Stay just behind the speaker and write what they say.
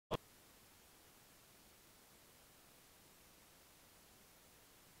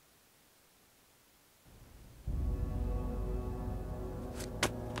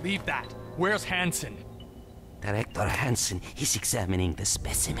Leave that. Where's Hansen? Director Hansen is examining the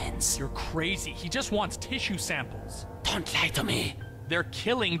specimens. You're crazy. He just wants tissue samples. Don't lie to me. They're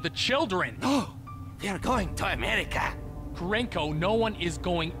killing the children. No, we are going to America. Kurenko, no one is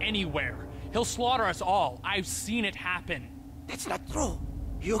going anywhere. He'll slaughter us all. I've seen it happen. That's not true.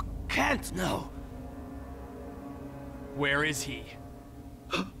 You can't know. Where is he?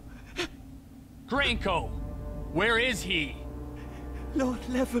 Kurenko, where is he? Lower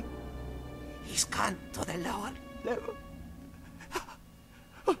level. He's gone to the lower level.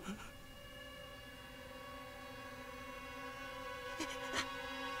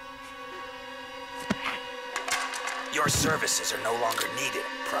 Your services are no longer needed,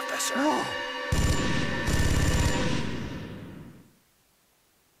 Professor. No.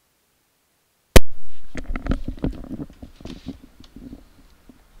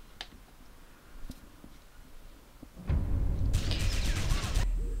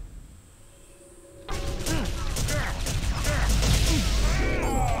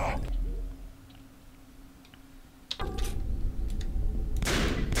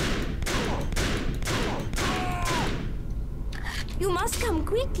 You must come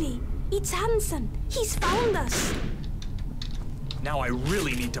quickly. It's Hansen. He's found us. Now I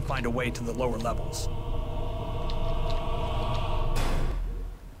really need to find a way to the lower levels.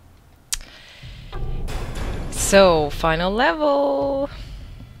 So, final level.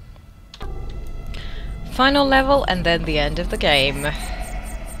 Final level and then the end of the game.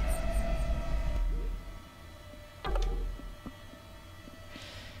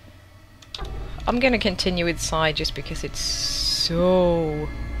 I'm gonna continue with side just because it's so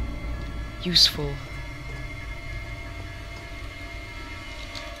useful.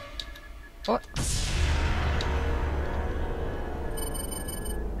 What?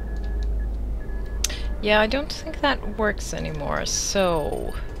 Yeah, I don't think that works anymore,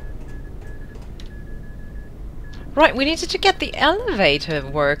 so... Right, we needed to get the elevator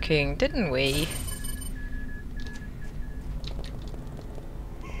working, didn't we?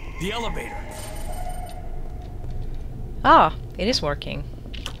 The elevator. Ah, it is working.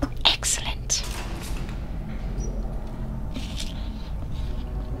 Excellent.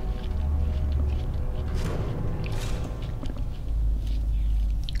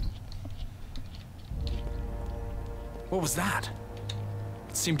 What was that?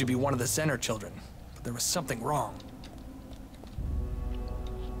 It seemed to be one of the center children, but there was something wrong.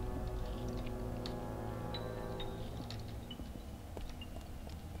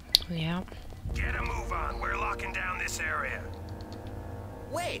 Yeah. Get a move on. We're locking down this area.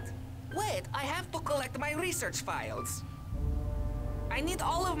 Wait! I have to collect my research files. I need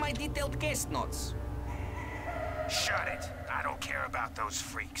all of my detailed case notes. Shut it. I don't care about those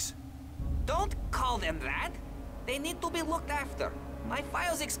freaks. Don't call them that. They need to be looked after. My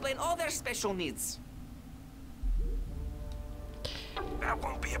files explain all their special needs. That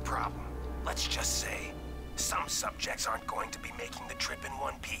won't be a problem. Let's just say, some subjects aren't going to be making the trip in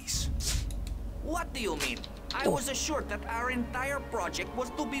one piece. What do you mean? I was assured that our entire project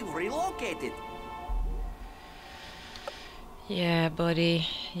was to be relocated. Yeah, buddy.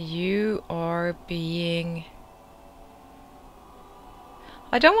 You are being...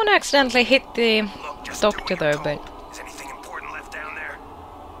 I don't want to accidentally hit the Look, just doctor do what though, you're but... told. Is anything important left down there?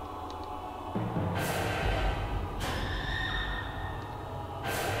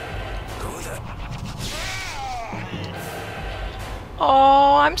 Who the...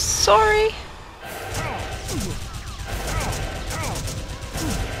 Oh, I'm sorry.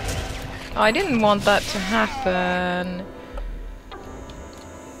 I didn't want that to happen.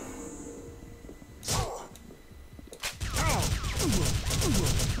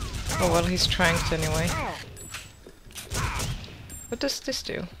 Oh well, he's tranked anyway. What does this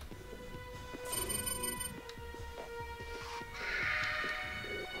do?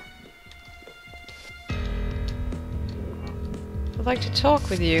 I'd like to talk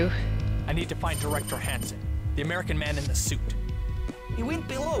with you. I need to find Director Hansen, the American man in the suit. He went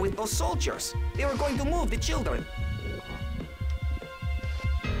below with those soldiers. They were going to move the children.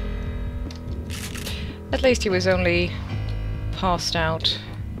 At least he was only passed out.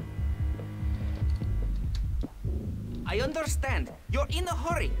 I understand. You're in a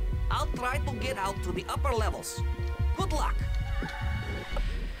hurry. I'll try to get out to the upper levels. Good luck.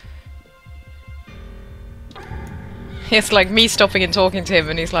 It's like me stopping and talking to him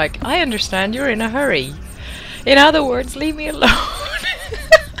and he's like, I understand you're in a hurry. In other words, leave me alone.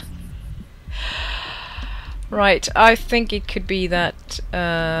 Right, I think it could be that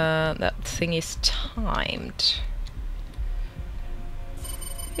that thing is timed.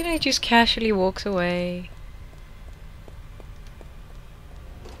 You know, he just casually walks away.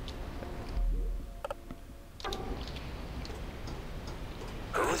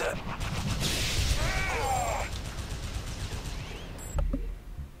 Who the...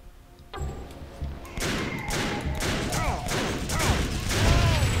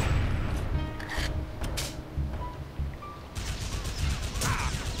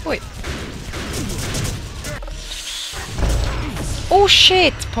 Wait. Oh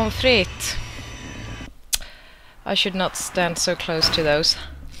shit, pommes frites. I should not stand so close to those.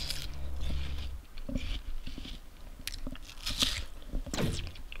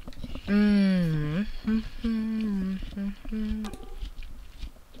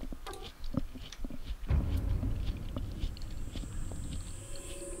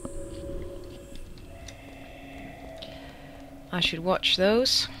 I should watch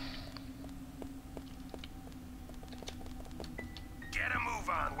those. Get a move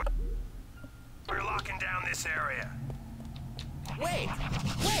on. We're locking down this area. Wait, I have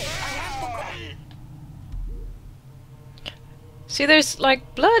to... See, there's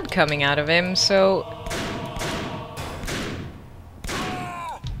like blood coming out of him, so...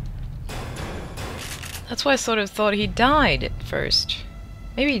 That's why I sort of thought he died at first.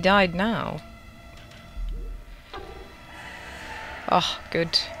 Maybe he died now. Oh,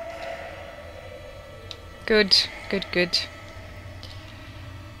 good. Good, good, good.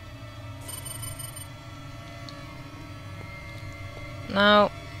 Now...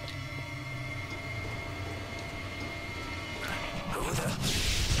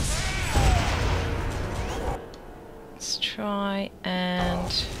 let's try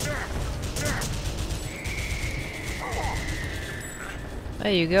and...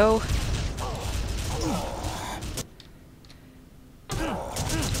 there you go.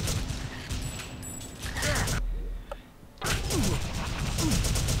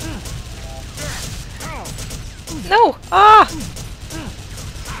 No! Ah!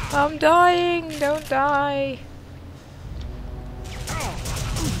 I'm dying! Don't die!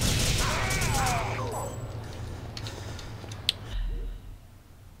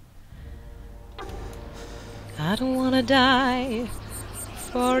 I don't wanna die,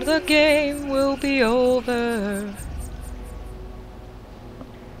 for the game will be over.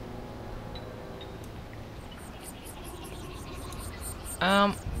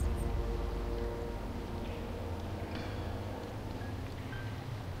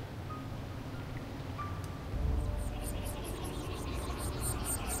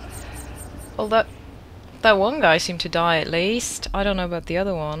 Well, that one guy seemed to die at least. I don't know about the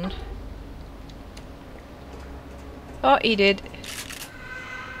other one. Oh, he did.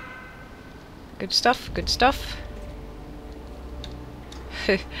 Good stuff, good stuff.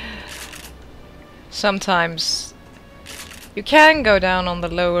 Sometimes you can go down on the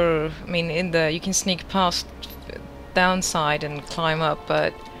lower, I mean, you can sneak past downside and climb up,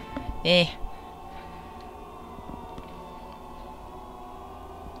 but eh.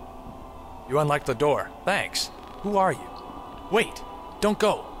 You unlocked the door. Thanks. Who are you? Wait, don't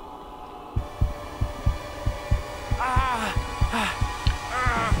go.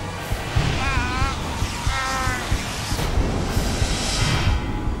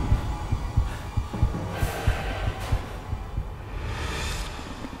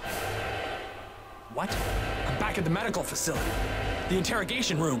 What? I'm back at the medical facility. The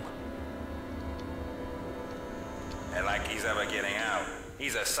interrogation room. And like he's ever getting out.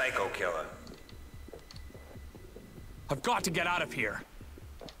 He's a psycho killer. I've got to get out of here.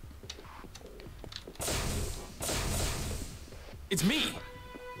 It's me!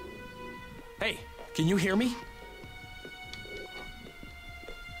 Hey, can you hear me?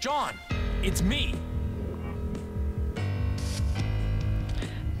 John, it's me!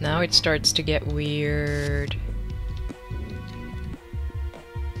 Now it starts to get weird.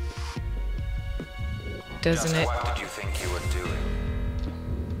 Doesn't it? What did you think you were doing?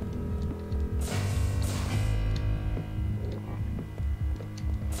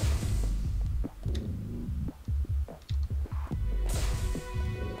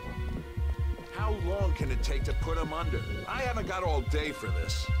 How long can it take to put him under? I haven't got all day for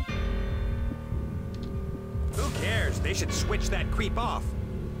this. Who cares? They should switch that creep off.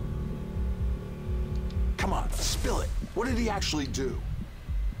 Come on, spill it. What did he actually do?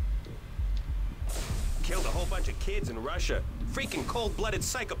 Killed a whole bunch of kids in Russia. Freaking cold-blooded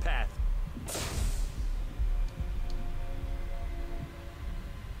psychopath.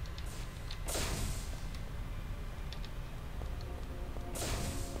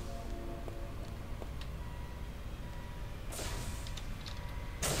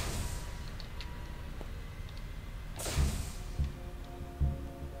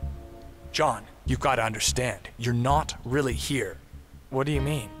 John, you've got to understand. You're not really here. What do you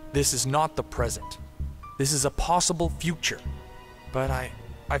mean? This is not the present. This is a possible future. But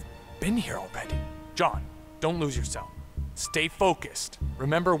I've been here already. John, don't lose yourself. Stay focused.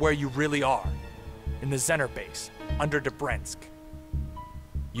 Remember where you really are. In the Zener base, under Dobrensk.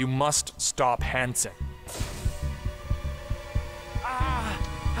 You must stop Hansen.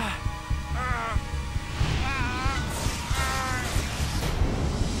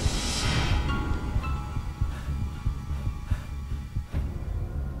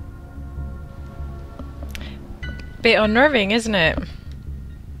 Bit unnerving, isn't it?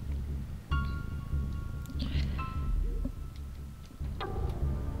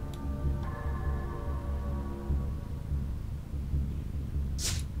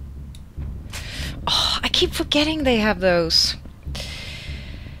 Oh, I keep forgetting they have those.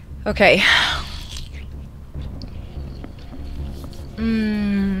 Okay.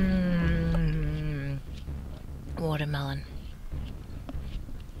 Watermelon.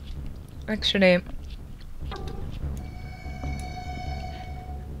 Actually,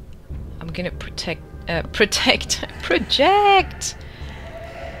 I'm gonna project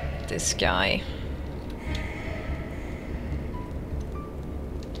this guy.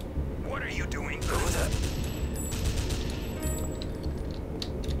 What are you doing?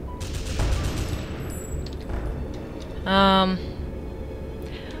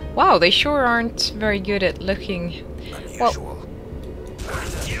 Wow, they sure aren't very good at looking. Unusual.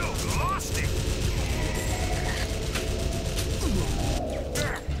 You lost it.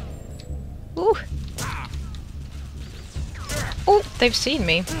 Ooh. Oh, they've seen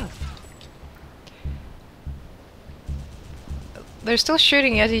me. They're still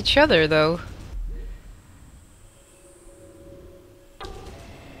shooting at each other, though.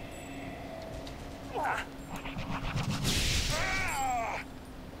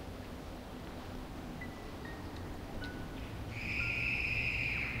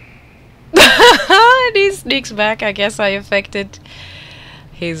 And he sneaks back. I guess I affected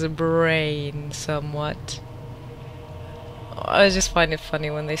his brain somewhat. I just find it funny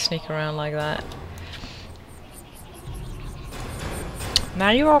when they sneak around like that.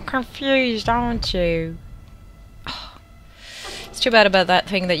 Now you're all confused, aren't you? It's too bad about that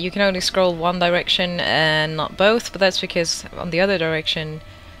thing that you can only scroll one direction and not both, but that's because on the other direction...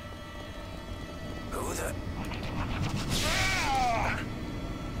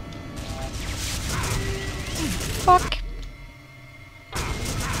 Fuck.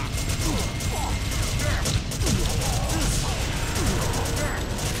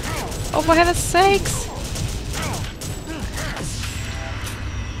 Oh, for heaven's sakes!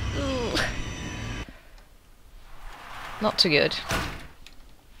 Not too good.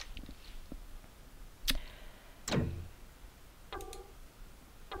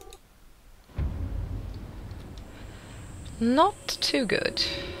 Not too good.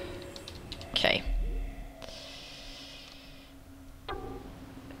 Okay.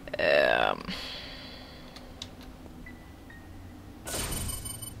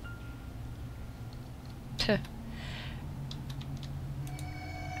 Tuh.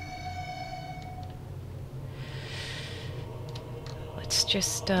 Let's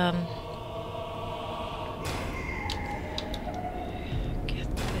just get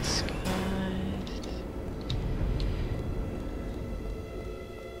this guy.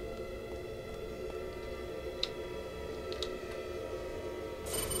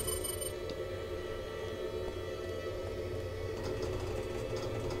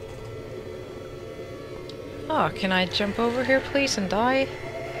 Oh, can I jump over here, please, and die?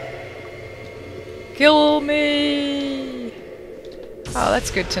 Kill me! Oh, that's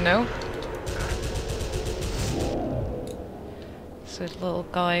good to know. So, little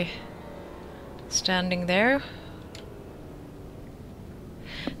guy standing there.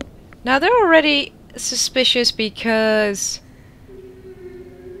 Now, they're already suspicious because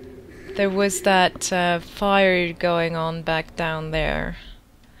there was that fire going on back down there.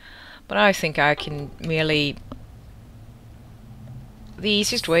 But I think I can merely... The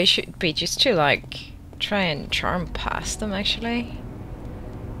easiest way should be just to, like, try and charm past them, actually.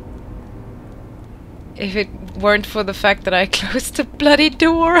 If it weren't for the fact that I closed the bloody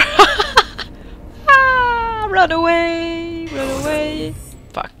door. Ah, run away! Run away!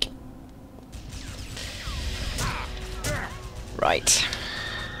 Fuck. Right.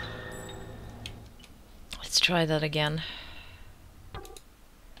 Let's try that again.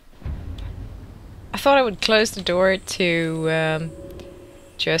 I thought I would close the door to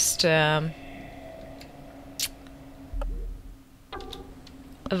just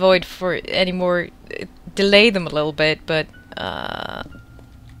avoid for any more, delay them a little bit, but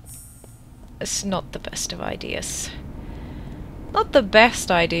it's not the best of ideas. Not the best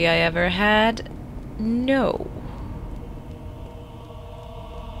idea I ever had. No.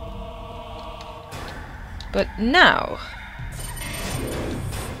 But now,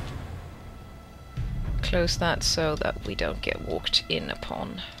 close that so that we don't get walked in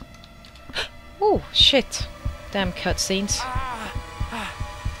upon. Oh shit! Damn cutscenes.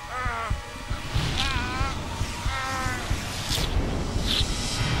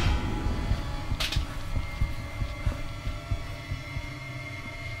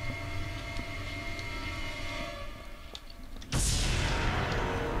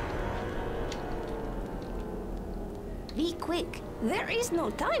 Be quick. There is no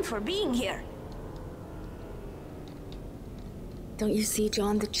time for being here. Don't you see,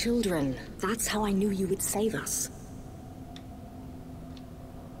 John? The children. That's how I knew you would save us.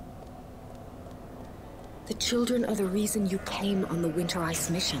 The children are the reason you came on the Winter Ice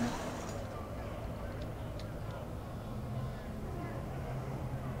mission.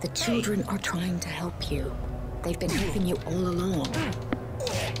 The children are trying to help you. They've been helping you all along.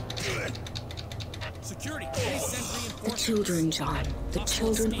 Security, please send reinforcements. The children, John. The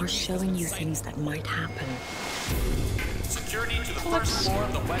children are showing you things that might happen. Security to the first floor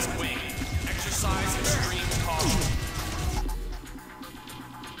of the West Wing. Exercise extreme caution.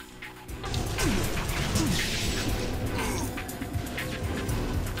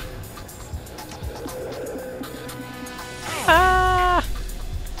 Ah!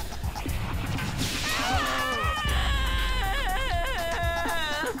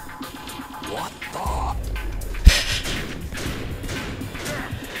 What the?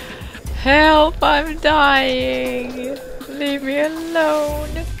 Help! I'm dying! Leave me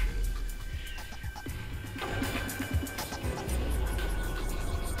alone!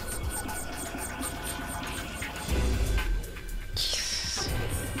 Jesus.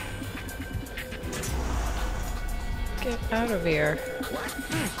 Get out of here.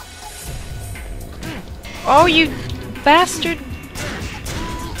 Oh, you bastard!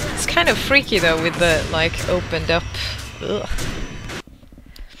 It's kind of freaky though with the, like, opened up. Ugh.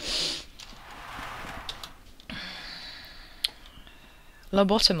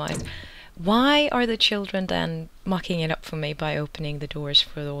 Lobotomized. Why are the children then mucking it up for me by opening the doors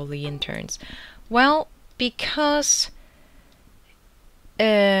for all the interns? Well, because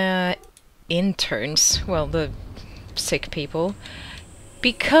interns, well, the sick people,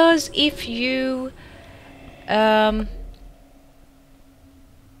 because if you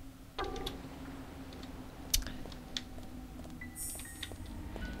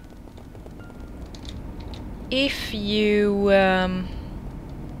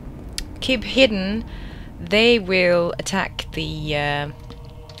keep hidden, they will attack the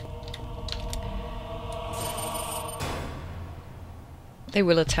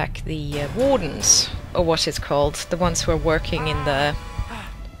wardens, or what it's called, the ones who are working in the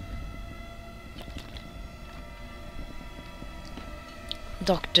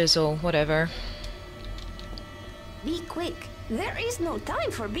doctors or whatever. Be quick. There is no time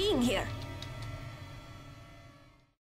for being here.